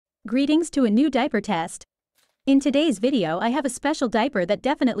Greetings to a new diaper test. In today's video I have a special diaper that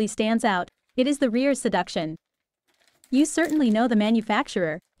definitely stands out. It is the Rearz Seduction. You certainly know the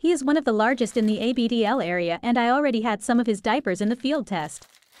manufacturer. He is one of the largest in the ABDL area and I already had some of his diapers in the field test.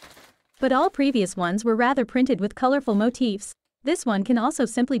 But all previous ones were rather printed with colorful motifs. This one can also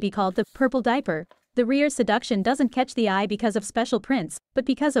simply be called the purple diaper. The Rearz Seduction doesn't catch the eye because of special prints, but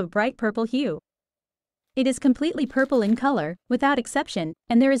because of bright purple hue. It is completely purple in color, without exception,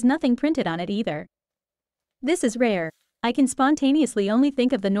 and there is nothing printed on it either. This is rare. I can spontaneously only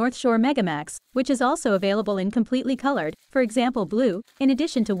think of the North Shore Megamax, which is also available in completely colored, for example blue, in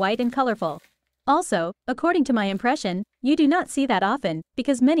addition to white and colorful. Also, according to my impression, you do not see that often,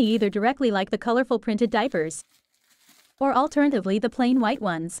 because many either directly like the colorful printed diapers, or alternatively the plain white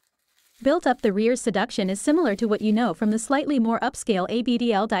ones. Built up, the Rearz Seduction is similar to what you know from the slightly more upscale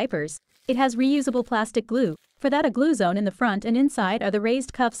ABDL diapers. It has reusable plastic glue. For that, a glue zone in the front and inside are the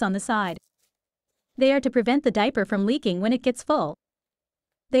raised cuffs on the side. They are to prevent the diaper from leaking when it gets full.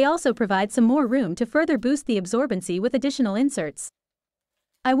 They also provide some more room to further boost the absorbency with additional inserts.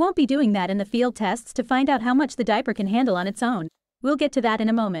 I won't be doing that in the field tests to find out how much the diaper can handle on its own. We'll get to that in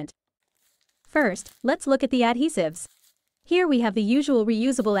a moment. First, let's look at the adhesives. Here we have the usual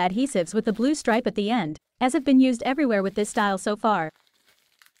reusable adhesives with the blue stripe at the end, as have been used everywhere with this style so far.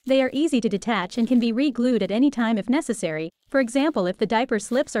 They are easy to detach and can be re-glued at any time if necessary, for example if the diaper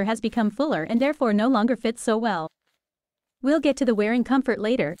slips or has become fuller and therefore no longer fits so well. We'll get to the wearing comfort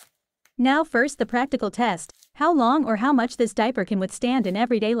later. Now first, the practical test. How long or how much this diaper can withstand in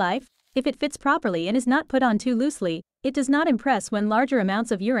everyday life? If it fits properly and is not put on too loosely, it does not impress when larger amounts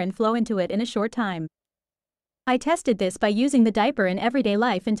of urine flow into it in a short time. I tested this by using the diaper in everyday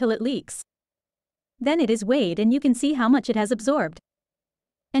life until it leaks. Then it is weighed and you can see how much it has absorbed.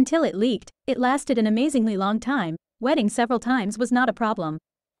 Until it leaked, it lasted an amazingly long time. Wetting several times was not a problem.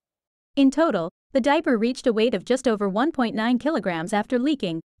 In total, the diaper reached a weight of just over 1.9 kilograms after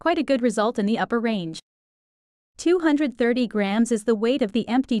leaking, quite a good result in the upper range. 230 grams is the weight of the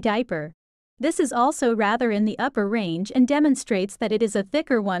empty diaper. This is also rather in the upper range and demonstrates that it is a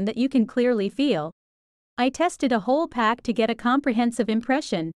thicker one that you can clearly feel. I tested a whole pack to get a comprehensive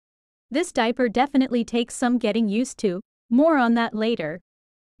impression. This diaper definitely takes some getting used to. More on that later.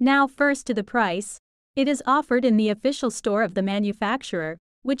 Now first to the price. It is offered in the official store of the manufacturer,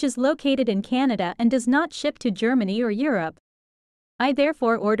 which is located in Canada and does not ship to Germany or Europe. I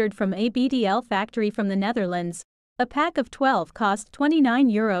therefore ordered from ABDL factory from the Netherlands. A pack of 12 cost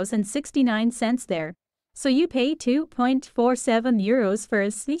 €29.69 there. So you pay €2.47 for a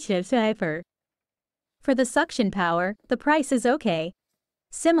sleek diaper. For the suction power, the price is okay.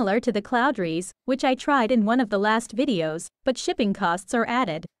 Similar to the Rearz, which I tried in one of the last videos, but shipping costs are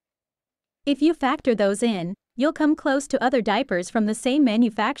added. If you factor those in, you'll come close to other diapers from the same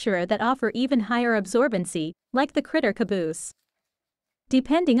manufacturer that offer even higher absorbency, like the Critter Caboose.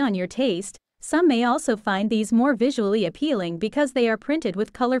 Depending on your taste, some may also find these more visually appealing because they are printed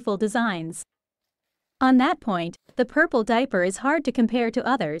with colorful designs. On that point, the purple diaper is hard to compare to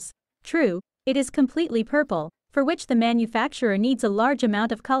others. True, it is completely purple, for which the manufacturer needs a large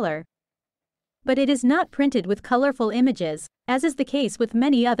amount of color. But it is not printed with colorful images, as is the case with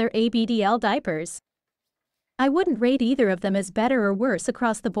many other ABDL diapers. I wouldn't rate either of them as better or worse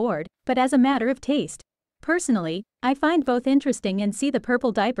across the board, but as a matter of taste. Personally, I find both interesting and see the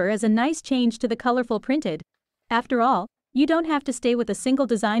purple diaper as a nice change to the colorful printed. After all, you don't have to stay with a single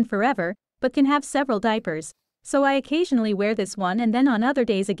design forever, but can have several diapers. So I occasionally wear this one and then on other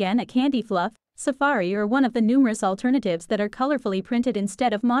days again a Candy Fluff, Safari or one of the numerous alternatives that are colorfully printed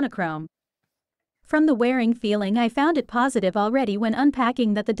instead of monochrome. From the wearing feeling, I found it positive already when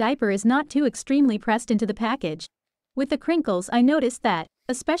unpacking that the diaper is not too extremely pressed into the package. With the crinkles, I noticed that,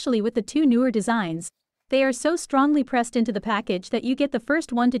 especially with the two newer designs, they are so strongly pressed into the package that you get the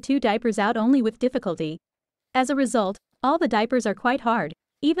first 1 to 2 diapers out only with difficulty. As a result, all the diapers are quite hard,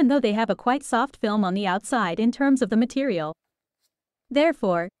 even though they have a quite soft film on the outside in terms of the material.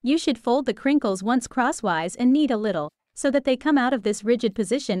 Therefore, you should fold the crinkles once crosswise and knead a little, so that they come out of this rigid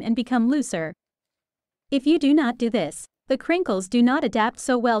position and become looser. If you do not do this, the crinkles do not adapt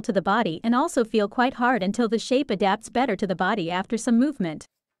so well to the body and also feel quite hard until the shape adapts better to the body after some movement.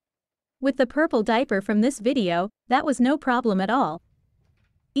 With the purple diaper from this video, that was no problem at all.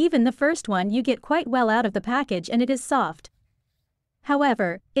 Even the first one you get quite well out of the package and it is soft.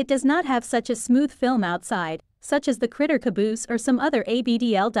 However, it does not have such a smooth film outside, such as the Critter Caboose or some other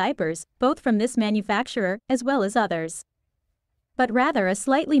ABDL diapers, both from this manufacturer as well as others. But rather a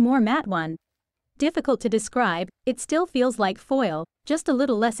slightly more matte one. Difficult to describe, it still feels like foil, just a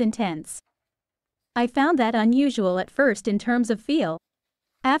little less intense. I found that unusual at first in terms of feel.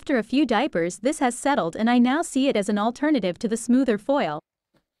 After a few diapers, this has settled and I now see it as an alternative to the smoother foil.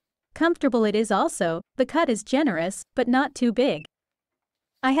 Comfortable it is also, the cut is generous, but not too big.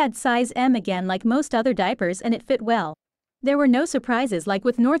 I had size M again like most other diapers and it fit well. There were no surprises like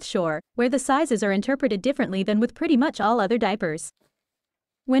with North Shore, where the sizes are interpreted differently than with pretty much all other diapers.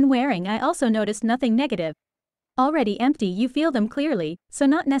 When wearing, I also noticed nothing negative. Already empty, you feel them clearly, so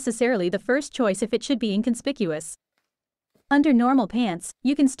not necessarily the first choice if it should be inconspicuous. Under normal pants,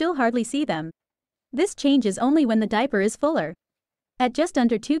 you can still hardly see them. This changes only when the diaper is fuller. At just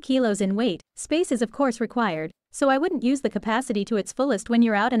under 2 kilos in weight, space is of course required, so I wouldn't use the capacity to its fullest when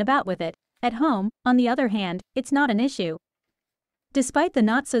you're out and about with it. At home, on the other hand, it's not an issue. Despite the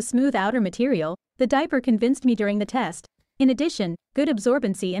not-so-smooth outer material, the diaper convinced me during the test. In addition, good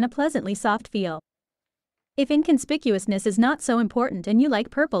absorbency and a pleasantly soft feel. If inconspicuousness is not so important and you like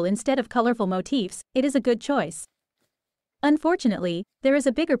purple instead of colorful motifs, it is a good choice. Unfortunately, there is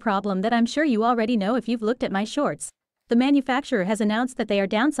a bigger problem that I'm sure you already know if you've looked at my shorts. The manufacturer has announced that they are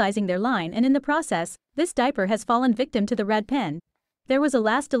downsizing their line, and in the process, this diaper has fallen victim to the red pen. There was a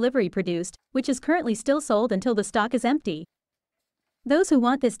last delivery produced, which is currently still sold until the stock is empty. Those who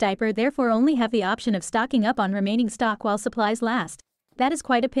want this diaper therefore only have the option of stocking up on remaining stock while supplies last. That is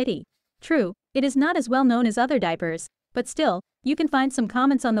quite a pity. True, it is not as well known as other diapers, but still, you can find some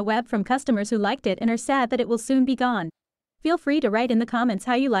comments on the web from customers who liked it and are sad that it will soon be gone. Feel free to write in the comments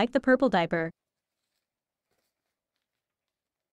how you like the purple diaper.